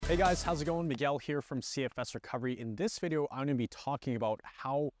Hey guys, how's it going? Miguel here from CFS Recovery. In this video, I'm going to be talking about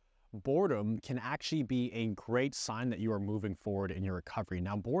how boredom can actually be a great sign that you are moving forward in your recovery.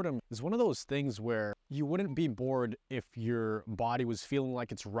 Now, boredom is one of those things where you wouldn't be bored if your body was feeling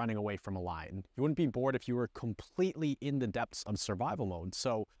like it's running away from a lion. You wouldn't be bored if you were completely in the depths of survival mode.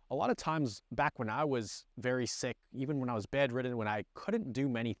 So a lot of times back when I was very sick, even when I was bedridden, when I couldn't do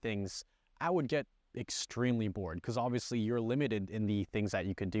many things, I would get extremely bored because obviously you're limited in the things that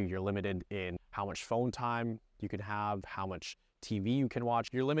you could do. You're limited in how much phone time you can have, how much TV you can watch.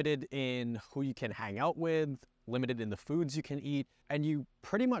 You're limited in who you can hang out with, limited in the foods you can eat, and you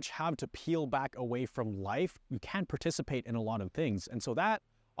pretty much have to peel back away from life. You can't participate in a lot of things. And so that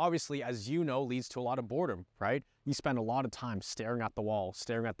obviously, as you know, leads to a lot of boredom, right? You spend a lot of time staring at the wall,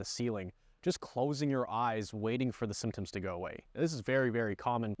 staring at the ceiling, just closing your eyes, waiting for the symptoms to go away. This is very, very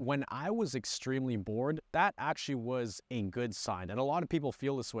common. When I was extremely bored, that actually was a good sign. And a lot of people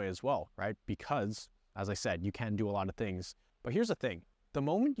feel this way as well, right? Because, as I said, you can do a lot of things. But here's the thing. The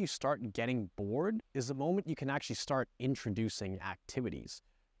moment you start getting bored is the moment you can actually start introducing activities,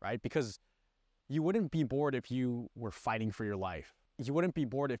 right? Because you wouldn't be bored if you were fighting for your life. You wouldn't be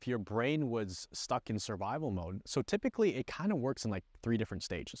bored if your brain was stuck in survival mode. So typically it kind of works in like 3 different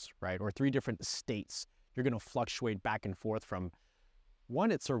stages, right? Or 3 different states. You're going to fluctuate back and forth from. One,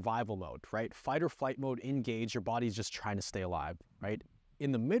 it's survival mode, right? Fight or flight mode, engage. Your body's just trying to stay alive, right?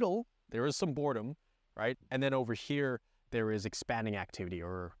 In the middle, there is some boredom, right? And then over here, there is expanding activity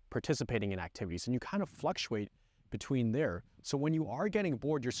or participating in activities. And you kind of fluctuate between there. So when you are getting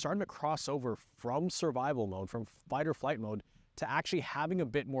bored, you're starting to cross over from survival mode, from fight or flight mode, to actually having a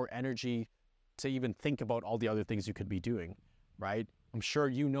bit more energy to even think about all the other things you could be doing, right? I'm sure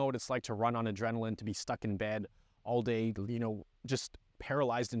you know what it's like to run on adrenaline, to be stuck in bed all day, just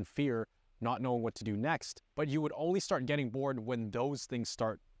paralyzed in fear, not knowing what to do next. But you would only start getting bored when those things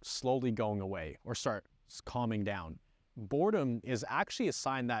start slowly going away or start calming down. Boredom is actually a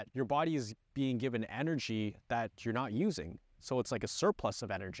sign that your body is being given energy that you're not using. So it's like a surplus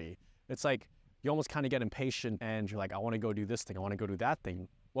of energy. It's like you almost kind of get impatient and you're like, I want to go do this thing. I want to go do that thing.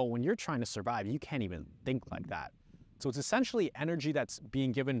 Well, when you're trying to survive, you can't even think like that. So it's essentially energy that's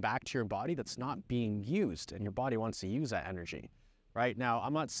being given back to your body that's not being used, and your body wants to use that energy, right? Now,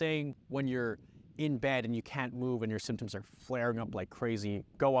 I'm not saying when you're in bed and you can't move and your symptoms are flaring up like crazy,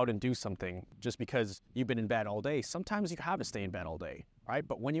 go out and do something just because you've been in bed all day. Sometimes you have to stay in bed all day, right?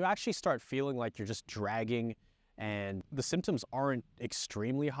 But when you actually start feeling like you're just dragging and the symptoms aren't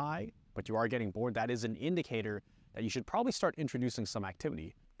extremely high, but you are getting bored, that is an indicator that you should probably start introducing some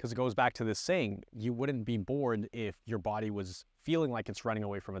activity. Because it goes back to this saying, you wouldn't be bored if your body was feeling like it's running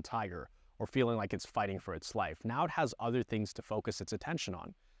away from a tiger or feeling like it's fighting for its life. Now it has other things to focus its attention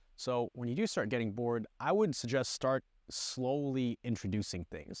on. So when you do start getting bored, I would suggest start slowly introducing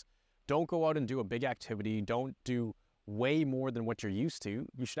things. Don't go out and do a big activity. Don't do way more than what you're used to.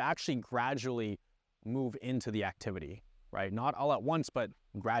 You should actually gradually move into the activity, right? Not all at once, but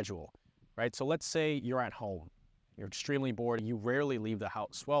gradual, right? So let's say you're at home. You're extremely bored. You rarely leave the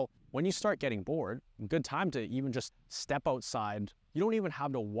house. Well, when you start getting bored, good time to even just step outside. You don't even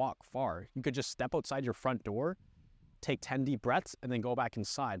have to walk far. You could just step outside your front door, take 10 deep breaths, and then go back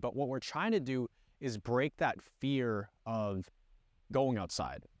inside. But what we're trying to do is break that fear of going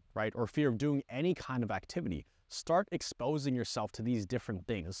outside, right? Or fear of doing any kind of activity. Start exposing yourself to these different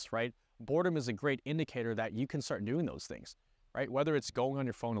things, right? Boredom is a great indicator that you can start doing those things, right? Whether it's going on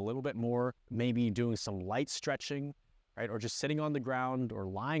your phone a little bit more, maybe doing some light stretching, right? Or just sitting on the ground or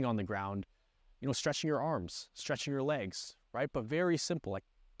lying on the ground, stretching your arms, stretching your legs, right? But very simple, like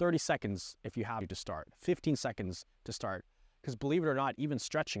 30 seconds if you have to start, 15 seconds to start. Because believe it or not, even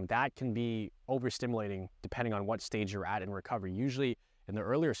stretching, that can be overstimulating depending on what stage you're at in recovery. Usually in the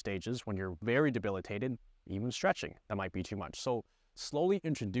earlier stages, when you're very debilitated, even stretching, that might be too much. So slowly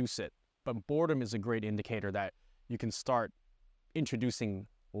introduce it. But boredom is a great indicator that you can start introducing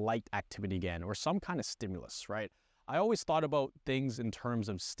light activity again or some kind of stimulus, right? I always thought about things in terms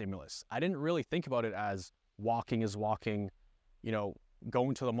of stimulus. I didn't really think about it as walking is walking,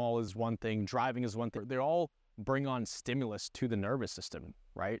 going to the mall is one thing, driving is one thing. They all bring on stimulus to the nervous system,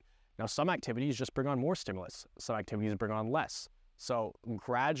 right? Now, some activities just bring on more stimulus. Some activities bring on less. So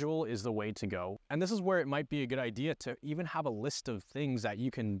gradual is the way to go. And this is where it might be a good idea to even have a list of things that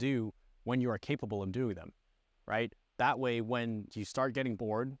you can do when you are capable of doing them, right? That way, when you start getting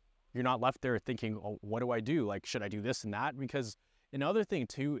bored, you're not left there thinking, oh, what do I do? Like, should I do this and that? Because another thing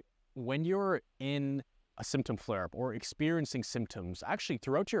too, when you're in a symptom flare-up or experiencing symptoms, actually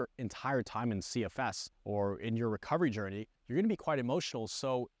throughout your entire time in CFS or in your recovery journey, you're going to be quite emotional.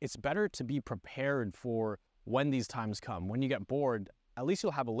 So it's better to be prepared for when these times come. When you get bored, at least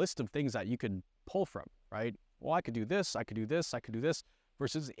you'll have a list of things that you could pull from, right? Well, I could do this, I could do this, I could do this,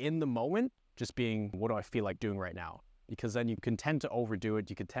 versus in the moment, just being, what do I feel like doing right now? Because then you can tend to overdo it.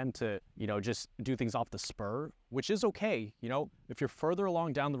 You can tend to, just do things off the spur, which is okay. If you're further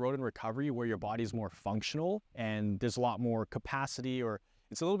along down the road in recovery where your body's more functional and there's a lot more capacity, or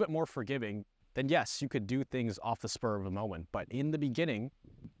it's a little bit more forgiving, then yes, you could do things off the spur of the moment. But in the beginning,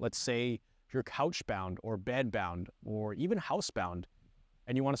 let's say you're couch bound or bed bound or even house bound,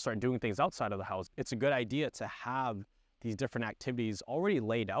 and you want to start doing things outside of the house, it's a good idea to have these different activities already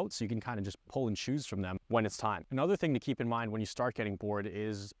laid out so you can kind of just pull and choose from them when it's time. Another thing to keep in mind when you start getting bored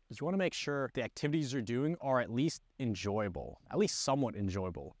is you want to make sure the activities you're doing are at least enjoyable, at least somewhat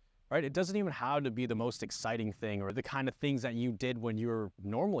enjoyable, right? It doesn't even have to be the most exciting thing or the kind of things that you did when you were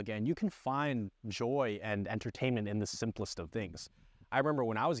normal again. You can find joy and entertainment in the simplest of things. I remember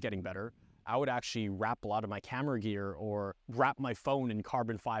when I was getting better, I would actually wrap a lot of my camera gear or wrap my phone in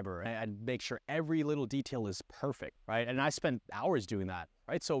carbon fiber and make sure every little detail is perfect, right? And I spent hours doing that,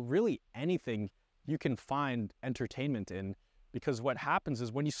 right? So really anything you can find entertainment in, because what happens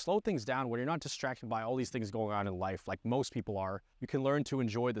is when you slow things down, when you're not distracted by all these things going on in life, like most people are, you can learn to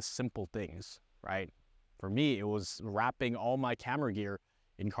enjoy the simple things, right? For me, it was wrapping all my camera gear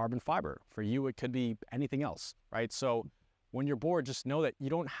in carbon fiber. For you, it could be anything else, right? So when you're bored, just know that you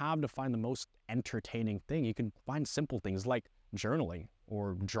don't have to find the most entertaining thing. You can find simple things like journaling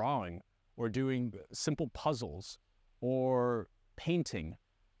or drawing or doing simple puzzles or painting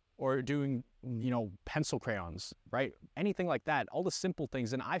or doing, pencil crayons, right? Anything like that, all the simple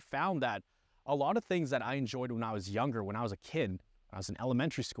things. And I found that a lot of things that I enjoyed when I was younger, when I was a kid, when I was in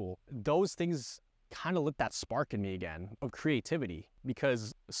elementary school, those things kind of lit that spark in me again of creativity,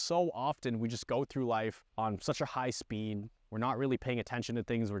 because so often we just go through life on such a high speed. We're not really paying attention to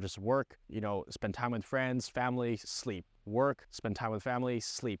things. We're just work, spend time with friends, family, sleep, work, spend time with family,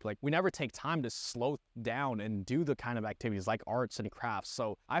 sleep. Like we never take time to slow down and do the kind of activities like arts and crafts.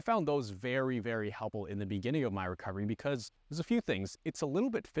 So I found those very, very helpful in the beginning of my recovery, because there's a few things. It's a little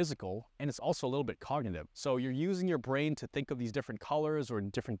bit physical and it's also a little bit cognitive. So you're using your brain to think of these different colors or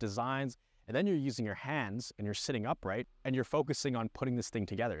different designs, and then you're using your hands and you're sitting upright and you're focusing on putting this thing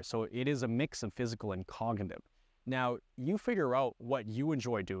together. So it is a mix of physical and cognitive. Now, you figure out what you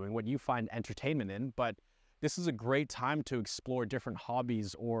enjoy doing, what you find entertainment in, but this is a great time to explore different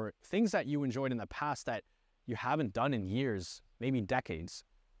hobbies or things that you enjoyed in the past that you haven't done in years, maybe decades,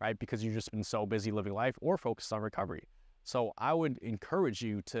 right? Because you've just been so busy living life or focused on recovery. So I would encourage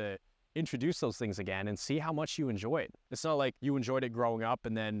you to introduce those things again and see how much you enjoy it. It's not like you enjoyed it growing up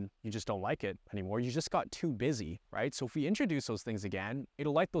and then you just don't like it anymore. You just got too busy, right? So if we introduce those things again,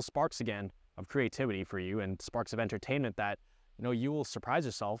 it'll light those sparks again of creativity for you and sparks of entertainment that, you will surprise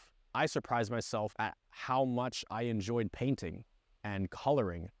yourself. I surprised myself at how much I enjoyed painting and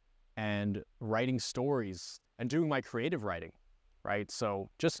coloring and writing stories and doing my creative writing, right? So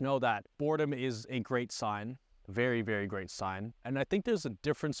just know that boredom is a great sign, very, very great sign. And I think there's a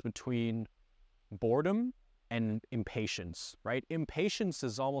difference between boredom and impatience, right? Impatience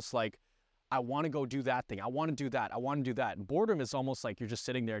is almost like, I want to go do that thing. I want to do that. I want to do that. Boredom is almost like you're just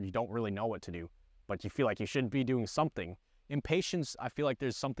sitting there and you don't really know what to do, but you feel like you shouldn't be doing something. Impatience, I feel like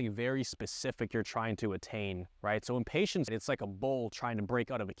there's something very specific you're trying to attain, right? So impatience, it's like a bull trying to break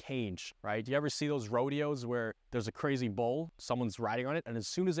out of a cage, right? Do you ever see those rodeos where there's a crazy bull, someone's riding on it, and as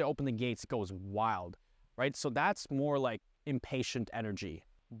soon as they open the gates, it goes wild, right? So that's more like impatient energy.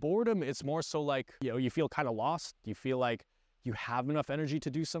 Boredom, it's more so like, you feel kind of lost. You feel like you have enough energy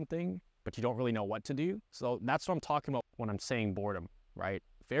to do something, but you don't really know what to do. So that's what I'm talking about when I'm saying boredom, right?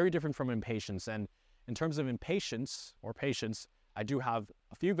 Very different from impatience. And in terms of impatience or patience, I do have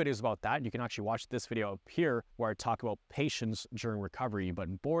a few videos about that. You can actually watch this video up here where I talk about patience during recovery.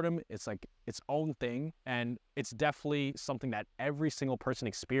 But boredom, it's like its own thing. And it's definitely something that every single person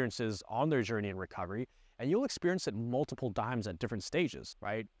experiences on their journey in recovery. And you'll experience it multiple times at different stages,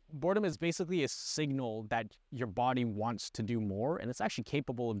 right? Boredom is basically a signal that your body wants to do more, and it's actually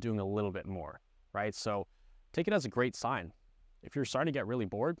capable of doing a little bit more, right? So take it as a great sign. If you're starting to get really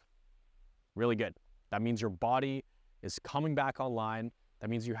bored, really good. That means your body is coming back online. That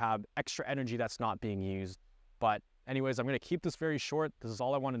means you have extra energy that's not being used. But anyways, I'm going to keep this very short. This is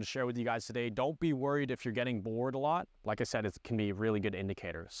all I wanted to share with you guys today. Don't be worried if you're getting bored a lot. Like I said, it can be a really good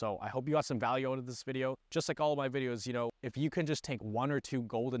indicator. So I hope you got some value out of this video. Just like all of my videos, if you can just take 1 or 2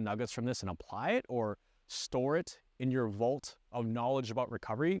 golden nuggets from this and apply it or store it in your vault of knowledge about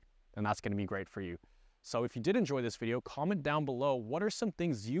recovery, then that's going to be great for you. So if you did enjoy this video, comment down below, what are some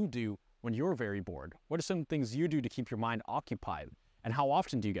things you do when you're very bored? What are some things you do to keep your mind occupied? And how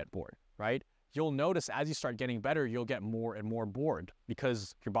often do you get bored, right? you'll notice as you start getting better, you'll get more and more bored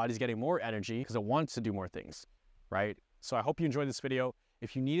because your body's getting more energy because it wants to do more things, right? So I hope you enjoyed this video.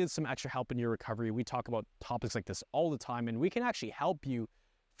 If you needed some extra help in your recovery, we talk about topics like this all the time, and we can actually help you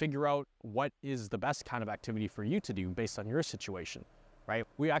figure out what is the best kind of activity for you to do based on your situation, right?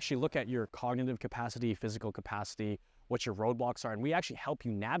 We actually look at your cognitive capacity, physical capacity, what your roadblocks are, and we actually help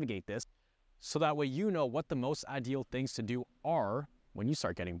you navigate this so that way you know what the most ideal things to do are when you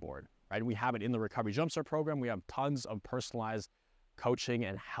start getting bored, right? We have it in the Recovery Jumpstart program. We have tons of personalized coaching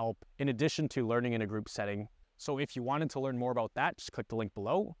and help in addition to learning in a group setting. So if you wanted to learn more about that, just click the link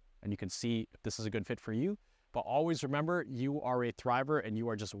below and you can see if this is a good fit for you. But always remember, you are a thriver and you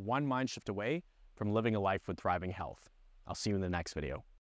are just one mind shift away from living a life with thriving health. I'll see you in the next video.